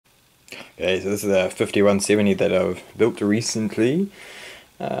Okay, so this is a 5170 that I've built recently.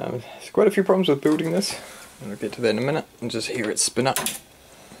 There's quite a few problems with building this. I'll get to that in a minute and just hear it spin up.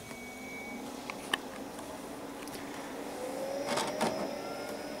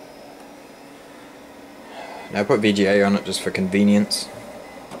 Now I put VGA on it just for convenience.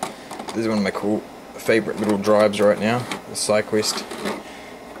 This is one of my favourite little drives right now, the Syquest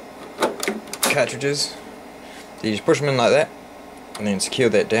cartridges. So you just push them in like that and then secure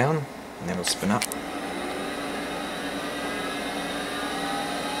that down and then it'll spin up.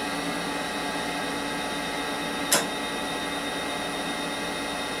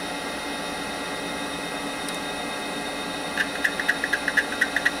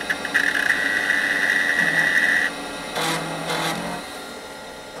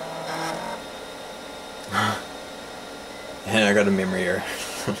 And I got a memory error.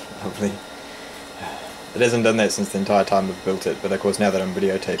 Lovely. It hasn't done that since the entire time I've built it, but of course now that I'm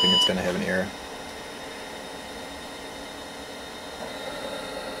videotaping it's going to have an error.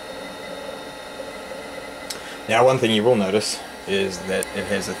 Now one thing you will notice is that it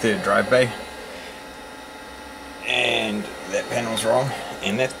has a third drive bay, and that panel's wrong,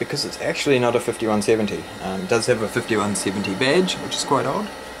 and that's because it's actually not a 5170. It does have a 5170 badge, which is quite odd,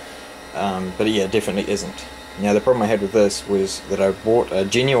 but yeah, it definitely isn't. Now the problem I had with this was that I bought a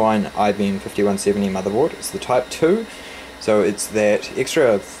genuine IBM 5170 motherboard. It's the Type 2, so it's that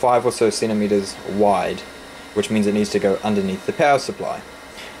extra 5 or so centimeters wide, which means it needs to go underneath the power supply.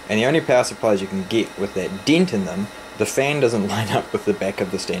 And the only power supplies you can get with that dent in them, the fan doesn't line up with the back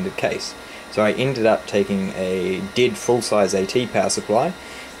of the standard case. So I ended up taking a dead full-size AT power supply,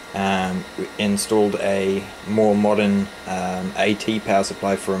 installed a more modern AT power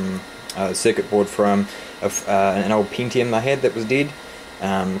supply from circuit board from an old Pentium I had that was dead.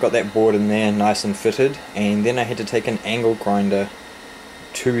 Got that board in there nice and fitted, and then I had to take an angle grinder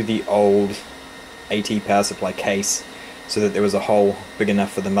to the old AT power supply case so that there was a hole big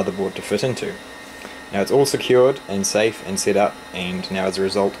enough for the motherboard to fit into. Now it's all secured and safe and set up, and now as a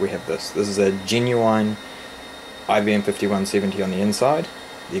result we have this. This is a genuine IBM 5170 on the inside.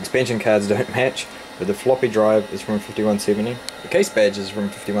 The expansion cards don't match, but the floppy drive is from 5170. The case badge is from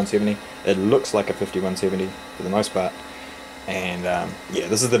 5170. It looks like a 5170 for the most part. And yeah,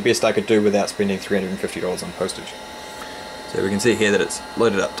 this is the best I could do without spending $350 on postage. So we can see here that it's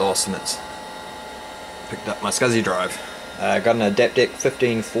loaded up DOS and it's picked up my SCSI drive. Got an Adaptec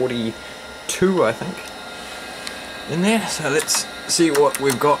 1542, I think, in there. So let's see what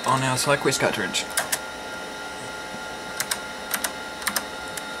we've got on our Syquest cartridge.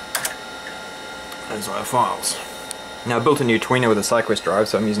 Those are our files. Now I built a new tweener with a Syquest drive,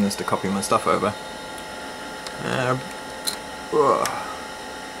 so I'm using this to copy my stuff over. And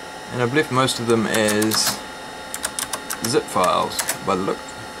I've left most of them as zip files by the look.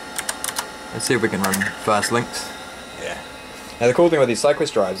 Let's see if we can run fast links. Yeah. Now the cool thing with these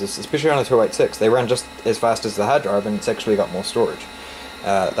Syquest drives is, especially on a 286, they run just as fast as the hard drive, and it's actually got more storage.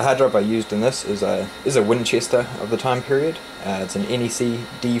 The hard drive I used in this is a Winchester of the time period. It's an NEC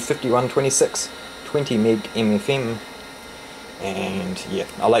D5126, 20 meg MFM, and yeah,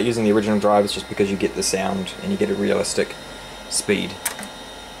 I like using the original drives just because you get the sound and you get a realistic speed.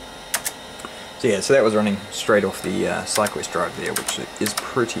 So yeah, so that was running straight off the Syquest drive there, which is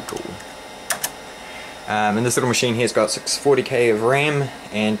pretty cool. And this little machine here's got 640k of RAM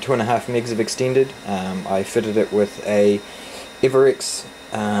and 2.5 megs of extended. I fitted it with a Everex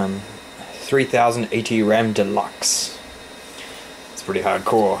 3080 RAM Deluxe. It's pretty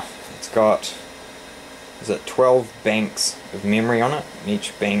hardcore. It's got 12 banks of memory on it, and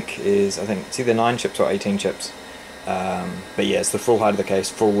each bank is, I think it's either 9 chips or 18 chips. But yeah, it's the full height of the case,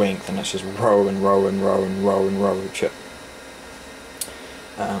 full length, and it's just row and row and row and row and row of chip.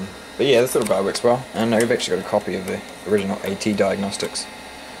 But yeah, this little guy works well, and I've actually got a copy of the original AT diagnostics.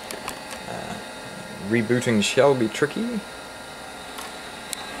 Rebooting shall be tricky,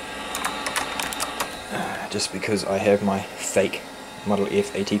 just because I have my fake Model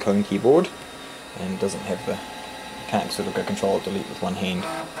F AT clone keyboard, and it doesn't have the, can't sort of go control or delete with one hand.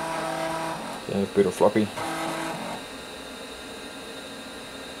 Yeah, boot or floppy.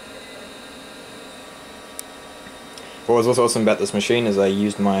 What was also awesome about this machine is I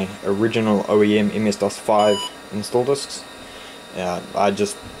used my original OEM MS-DOS 5 install discs.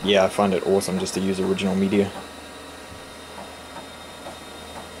 I find it awesome just to use original media.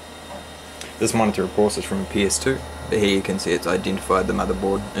 This monitor of course is from a PS2, but here you can see it's identified the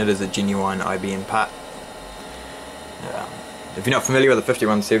motherboard. It is a genuine IBM part. If you're not familiar with the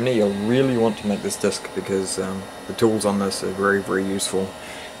 5170, you'll really want to make this disc because the tools on this are very, very useful.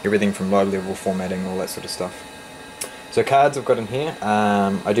 Everything from low level formatting, all that sort of stuff. So cards I've got in here,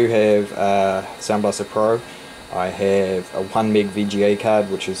 I do have Sound Blaster Pro. I have a 1 meg VGA card,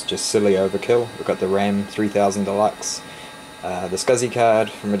 which is just silly overkill. We've got the RAM 3000 Deluxe, the SCSI card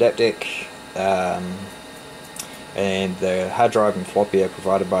from Adaptec, and the hard drive and floppy are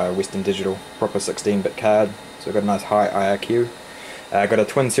provided by Western Digital, proper 16-bit card, so I've got a nice high IRQ. I've got a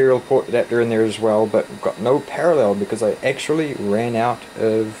twin serial port adapter in there as well, but we've got no parallel because I actually ran out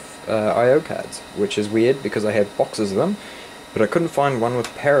of I/O cards, which is weird because I had boxes of them, but I couldn't find one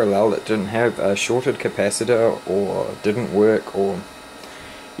with parallel that didn't have a shorted capacitor or didn't work, or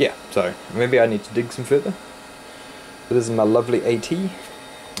yeah, so maybe I need to dig some further. But this is my lovely AT.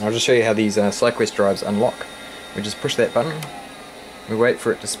 I'll just show you how these Syquest drives unlock. We just push that button, we wait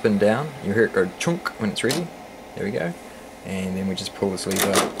for it to spin down, you hear it go chunk when it's ready, there we go, and then we just pull the sleeve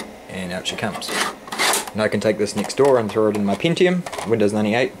up and out she comes. Now I can take this next door and throw it in my Pentium. Windows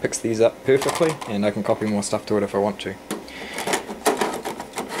 98 picks these up perfectly, and I can copy more stuff to it if I want to.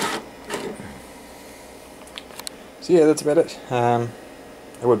 So yeah, that's about it. I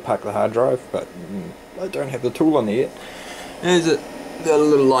would pack the hard drive, but I don't have the tool on there yet. There's it. The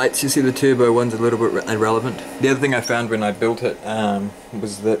little lights, you see the turbo one's a little bit irrelevant. The other thing I found when I built it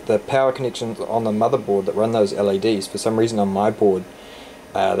was that the power connections on the motherboard that run those LEDs, for some reason on my board,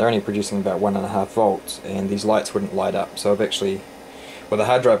 they're only producing about 1.5 volts, and these lights wouldn't light up. So I've actually, well, the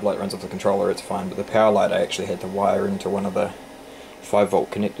hard drive light runs off the controller, it's fine, but the power light I actually had to wire into one of the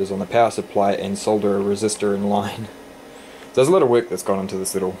 5-volt connectors on the power supply and solder a resistor in line. So there's a lot of work that's gone into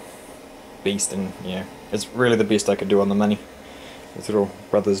this little beast, and yeah, it's really the best I could do on the money. This little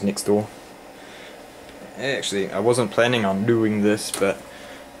brothers next door. Actually, I wasn't planning on doing this, but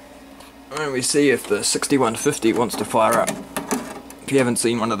let me see if the 6150 wants to fire up. If you haven't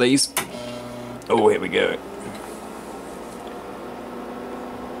seen one of these, oh, here we go.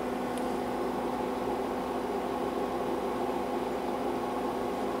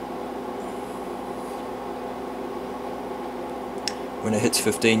 When it hits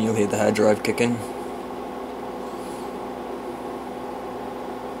 15, you'll hear the hard drive kick in.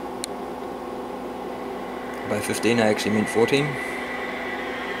 By 15 I actually meant 14.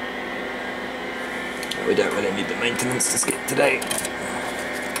 We don't really need the maintenance to skip today.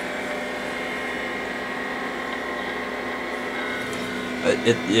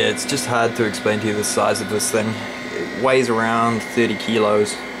 Yeah, it's just hard to explain to you the size of this thing. It weighs around 30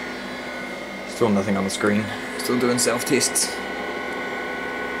 kilos. Still nothing on the screen. Still doing self-tests.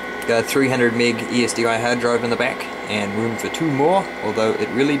 Got a 300 meg ESDI hard drive in the back and room for 2 more, although it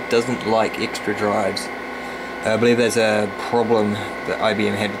really doesn't like extra drives. I believe there's a problem that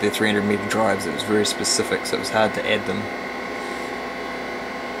IBM had with their 300 meg drives. It was very specific, so it was hard to add them.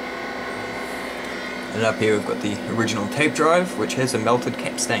 And up here we've got the original tape drive, which has a melted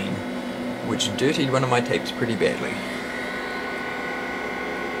cap stain, which dirtied one of my tapes pretty badly.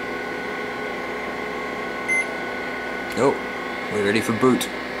 Oh, we're ready for boot.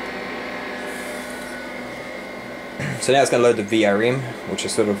 So now it's going to load the VRM, which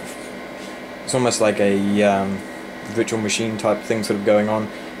is sort of, it's almost like a virtual machine type thing sort of going on.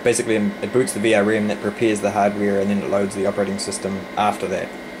 Basically it boots the VRM, that prepares the hardware, and then it loads the operating system after that.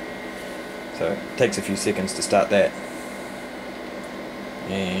 So it takes a few seconds to start that.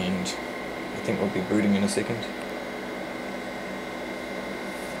 And I think we'll be booting in a second.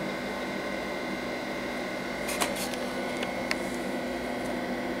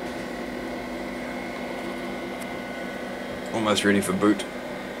 Almost ready for boot.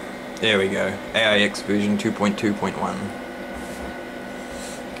 There we go. AIX version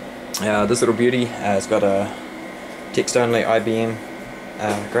 2.2.1. This little beauty has got a text-only IBM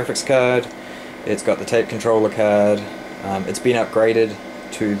graphics card. It's got the tape controller card. It's been upgraded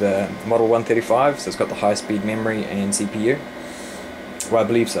to the Model 135, so it's got the high-speed memory and CPU. Well, I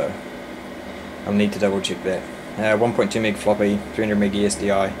believe so. I'll need to double check that. 1.2 meg floppy, 300 meg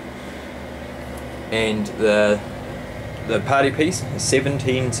ESDI, and the party piece is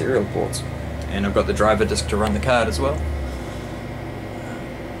 17 serial ports, and I've got the driver disk to run the card as well.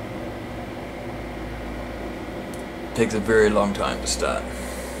 Takes a very long time to start.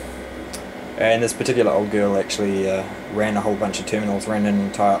 And this particular old girl actually ran a whole bunch of terminals, ran an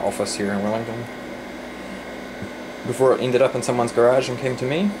entire office here in Wellington, before it ended up in someone's garage and came to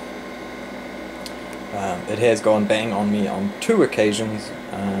me. It has gone bang on me on 2 occasions,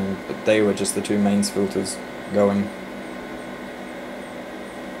 but they were just the 2 mains filters going.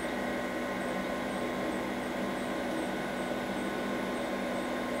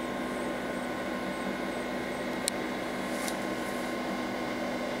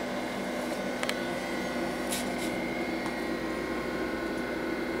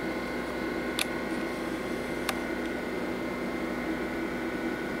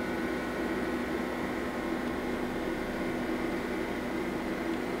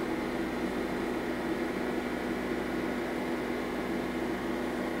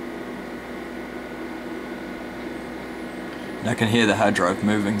 I can hear the hard drive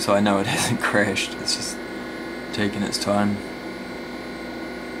moving, so I know it hasn't crashed. It's just taking its time.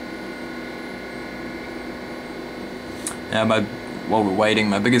 Now, while we're waiting,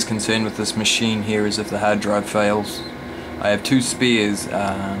 my biggest concern with this machine here is if the hard drive fails. I have 2 spares,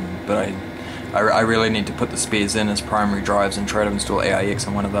 but I really need to put the spares in as primary drives and try to install AIX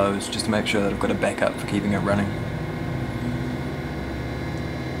on one of those, just to make sure that I've got a backup for keeping it running.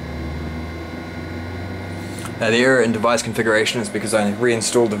 Now, the error in device configuration is because I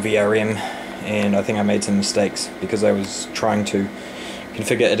reinstalled the VRM, and I think I made some mistakes because I was trying to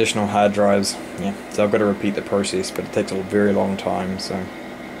configure additional hard drives. Yeah, so I've got to repeat the process, but it takes a very long time. So,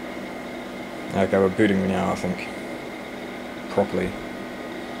 okay, we're booting now, I think, properly.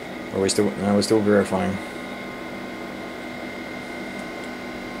 But we're still verifying.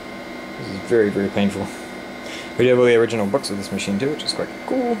 This is very, very painful. We do have all the original books of this machine too, which is quite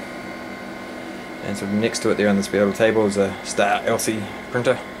cool. And so next to it there on this little table is a Star LC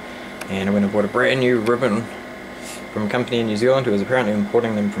printer. And I went and bought a brand new ribbon from a company in New Zealand who was apparently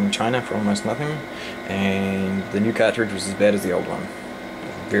importing them from China for almost nothing. And the new cartridge was as bad as the old one.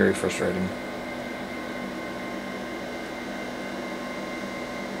 Very frustrating.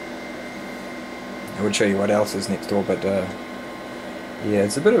 I would show you what else is next door, but yeah,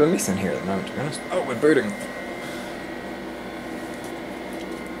 it's a bit of a mess in here at the moment, to be honest. Oh, we're booting.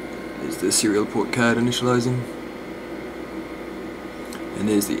 There's the serial port card initializing. And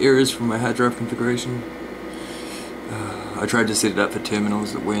there's the errors from my hard drive configuration. I tried to set it up for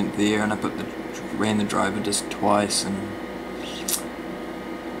terminals that weren't there, and I ran the driver disk twice, and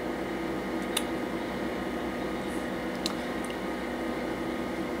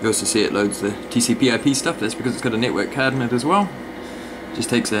you also see it loads the TCP/IP stuff. That's because it's got a network card in it as well.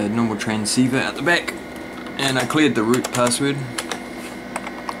 Just takes a normal transceiver out the back, and I cleared the root password.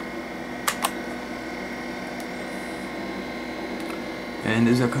 And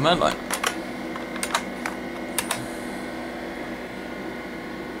there's our command line.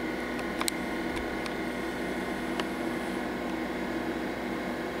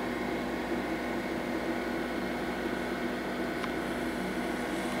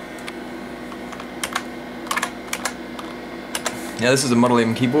 Now this is a Model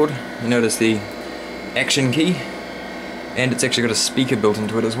M keyboard. You notice the action key, and it's actually got a speaker built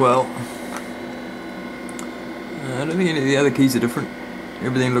into it as well. I don't think any of the other keys are different.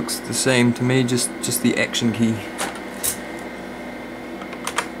 Everything looks the same to me, just the action key.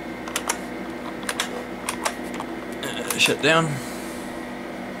 Shut down.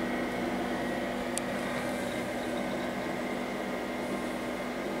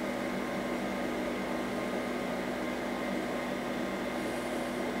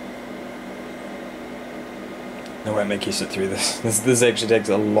 I won't make you sit through this. This actually takes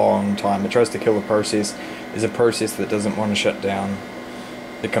a long time. It tries to kill the process. There's a process that doesn't want to shut down.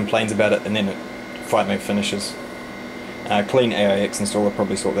 It complains about it, and then it finally finishes. Clean AIX install will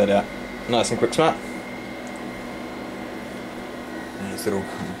probably sort that out. Nice and quick, smart. And his little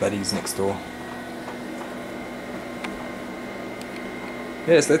buddies next door.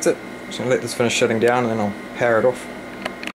 Yes, that's it. Just gonna let this finish shutting down, and then I'll power it off.